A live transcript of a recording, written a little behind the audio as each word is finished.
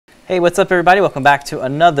Hey, what's up everybody? Welcome back to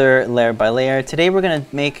another layer by layer. Today we're going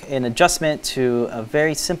to make an adjustment to a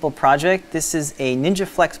very simple project. This is a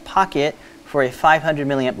Ninjaflex pocket for a 500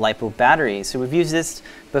 milliamp Lipo battery. So we've used this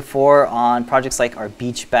before on projects like our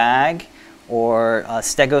beach bag or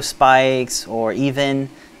stego spikes or even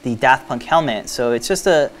the Daft helmet. So it's just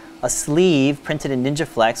a sleeve printed in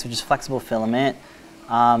Ninjaflex, which is flexible filament,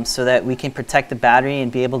 so that we can protect the battery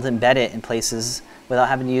and be able to embed it in places without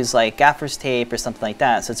having to use like gaffer's tape or something like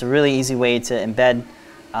that. So it's a really easy way to embed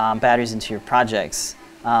batteries into your projects.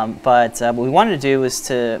 But what we wanted to do was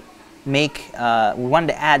to make, we wanted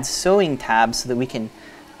to add sewing tabs so that we can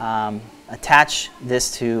attach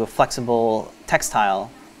this to a flexible textile.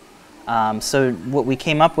 So what we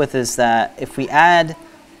came up with is that if we add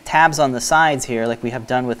tabs on the sides here, like we have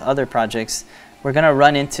done with other projects, we're going to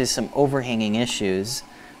run into some overhanging issues.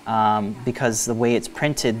 Because the way it's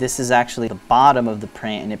printed, this is actually the bottom of the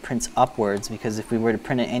print and it prints upwards, because if we were to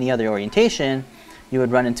print it any other orientation, you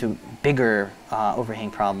would run into bigger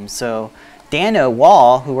overhang problems. So Dano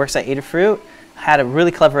Wall, who works at Adafruit, had a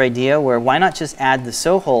really clever idea where why not just add the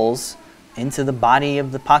sew holes into the body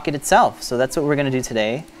of the pocket itself. So that's what we're going to do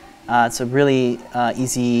today. It's a really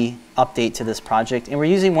easy update to this project, and we're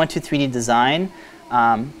using 123D Design.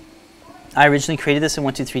 I originally created this in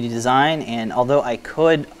 123D Design, and although I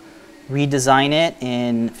could redesign it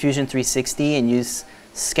in Fusion 360 and use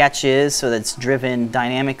sketches so that it's driven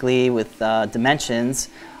dynamically with dimensions,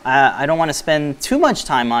 I don't want to spend too much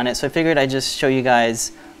time on it, so I figured I'd just show you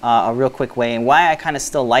guys a real quick way and why I kind of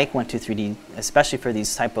still like 123D, especially for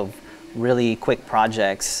these type of really quick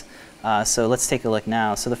projects. So let's take a look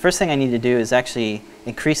now. So the first thing I need to do is actually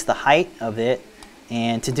increase the height of it,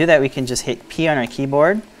 and to do that we can just hit P on our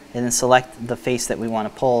keyboard and then select the face that we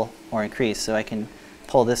want to pull or increase. So I can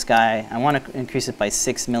pull this guy. I want to increase it by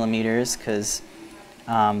 6 millimeters because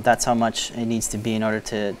that's how much it needs to be in order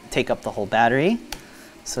to take up the whole battery.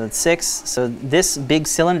 So it's 6. So this big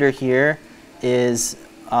cylinder here is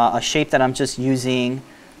a shape that I'm just using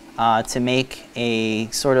to make a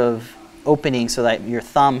sort of opening so that your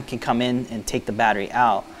thumb can come in and take the battery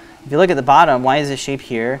out. If you look at the bottom, why is this shape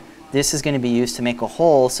here? This is going to be used to make a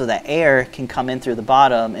hole so that air can come in through the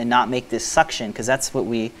bottom and not make this suction, because that's what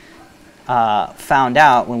we found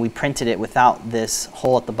out when we printed it without this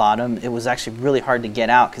hole at the bottom. It was actually really hard to get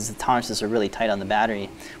out because the tolerances are really tight on the battery.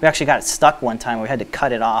 We actually got it stuck one time. We had to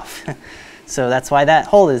cut it off. So that's why that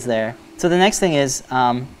hole is there. So the next thing is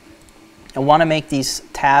I want to make these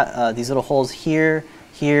little holes here,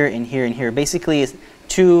 here, and here, and here. Basically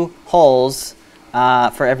 2 holes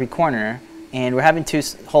for every corner. And we're having 2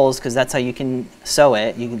 holes because that's how you can sew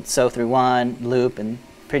it. You can sew through one loop and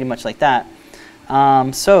pretty much like that.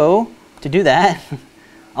 So to do that,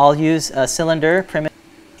 I'll use a cylinder primitive.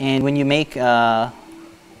 And when you make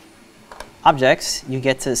objects, you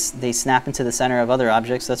get to, they snap into the center of other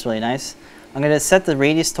objects. That's really nice. I'm going to set the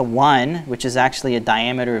radius to 1, which is actually a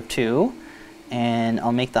diameter of 2. And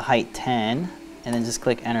I'll make the height 10, and then just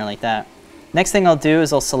click enter like that. Next thing I'll do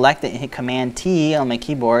is I'll select it and hit Command T on my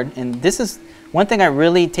keyboard, and this is one thing I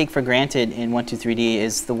really take for granted in 123D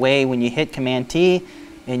is the way when you hit Command T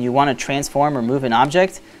and you want to transform or move an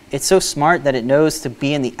object, it's so smart that it knows to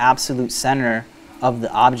be in the absolute center of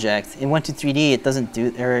the object. In 123D it doesn't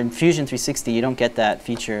do, or in Fusion 360 you don't get that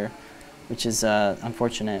feature, which is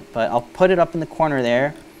unfortunate, but I'll put it up in the corner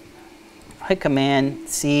there, hit Command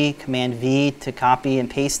C, Command V to copy and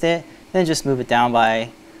paste it, then just move it down by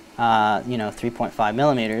 3.5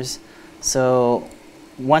 millimeters. So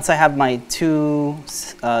once I have my 2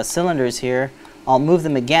 cylinders here, I'll move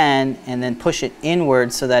them again and then push it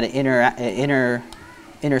inward so that it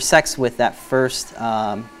intersects with that first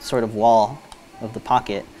sort of wall of the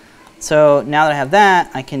pocket. So now that I have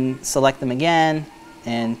that, I can select them again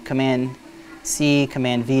and Command C,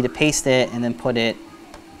 Command V to paste it, and then put it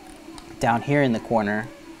down here in the corner,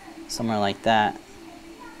 somewhere like that.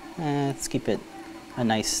 Let's keep it a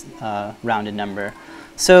nice rounded number.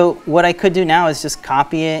 So what I could do now is just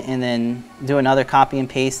copy it and then do another copy and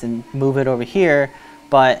paste and move it over here.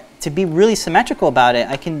 But to be really symmetrical about it,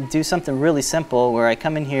 I can do something really simple where I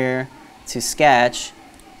come in here to sketch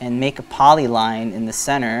and make a polyline in the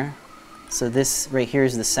center. So this right here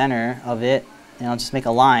is the center of it, and I'll just make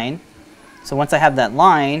a line. So once I have that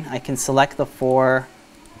line, I can select the 4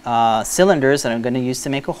 cylinders that I'm going to use to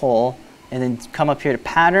make a hole, and then come up here to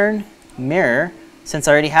Pattern, Mirror. Since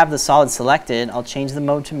I already have the solid selected, I'll change the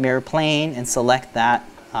mode to mirror plane and select that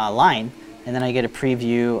line, and then I get a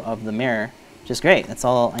preview of the mirror, which is great. That's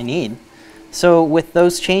all I need. So with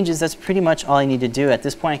those changes, that's pretty much all I need to do. At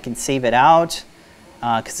this point I can save it out,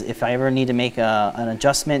 because if I ever need to make an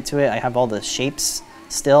adjustment to it, I have all the shapes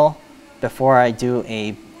still before I do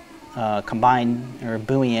a combine or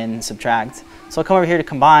Boolean subtract. So I'll come over here to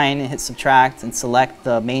combine and hit subtract and select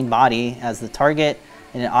the main body as the target,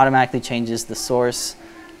 and it automatically changes the source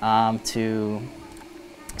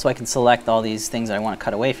so I can select all these things that I want to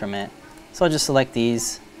cut away from it. So I'll just select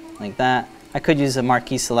these like that. I could use a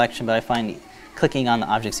marquee selection, but I find clicking on the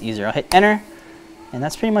objects easier. I'll hit enter, and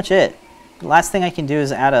that's pretty much it. The last thing I can do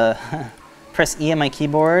is add a press E on my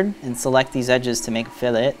keyboard and select these edges to make a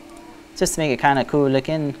fillet, just to make it kind of cool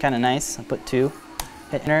looking, kind of nice. I'll put 2,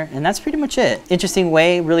 hit enter, and that's pretty much it. Interesting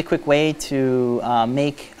way, really quick way to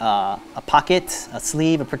make a pocket, a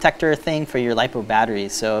sleeve, a protector thing for your Lipo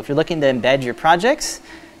batteries. So if you're looking to embed your projects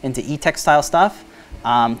into e-textile stuff,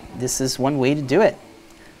 this is one way to do it.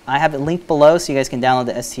 I have it linked below so you guys can download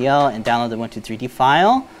the STL and download the 123D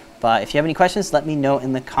file. But if you have any questions, let me know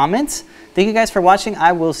in the comments. Thank you guys for watching.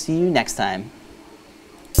 I will see you next time.